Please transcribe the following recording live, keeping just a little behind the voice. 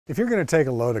If you're going to take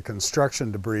a load of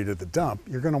construction debris to the dump,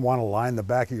 you're going to want to line the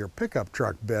back of your pickup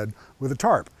truck bed with a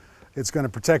tarp. It's going to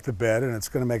protect the bed and it's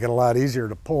going to make it a lot easier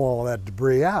to pull all that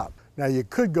debris out. Now you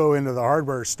could go into the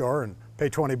hardware store and pay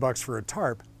 20 bucks for a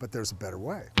tarp, but there's a better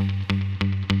way.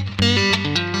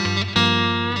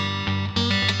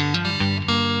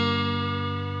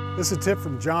 This is a tip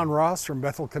from John Ross from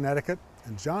Bethel, Connecticut.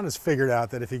 And John has figured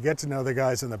out that if you get to know the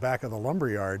guys in the back of the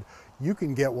lumberyard, you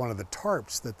can get one of the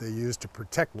tarps that they use to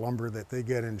protect lumber that they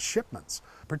get in shipments,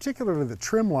 particularly the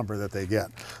trim lumber that they get.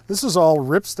 This is all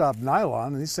ripstop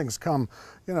nylon, and these things come,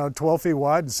 12 feet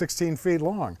wide and 16 feet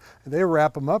long. And they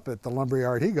wrap them up at the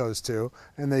lumberyard he goes to,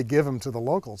 and they give them to the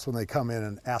locals when they come in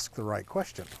and ask the right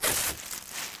question.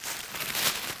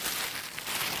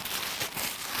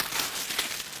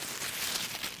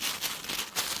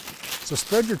 So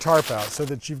spread your tarp out so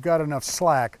that you've got enough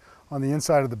slack on the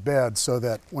inside of the bed so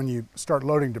that when you start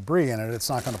loading debris in it, it's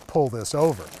not going to pull this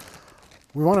over.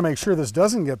 We want to make sure this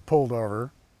doesn't get pulled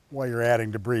over while you're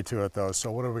adding debris to it though, so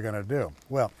what are we going to do?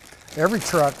 Well, every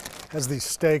truck has these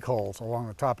stake holes along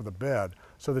the top of the bed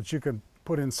so that you can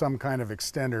put in some kind of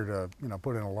extender to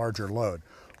put in a larger load.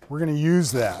 We're going to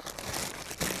use that.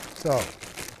 So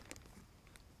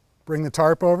bring the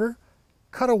tarp over,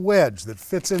 cut a wedge that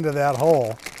fits into that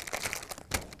hole,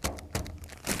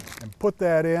 and put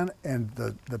that in, and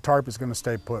the tarp is going to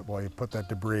stay put while you put that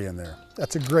debris in there.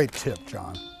 That's a great tip,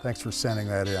 John. Thanks for sending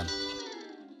that in.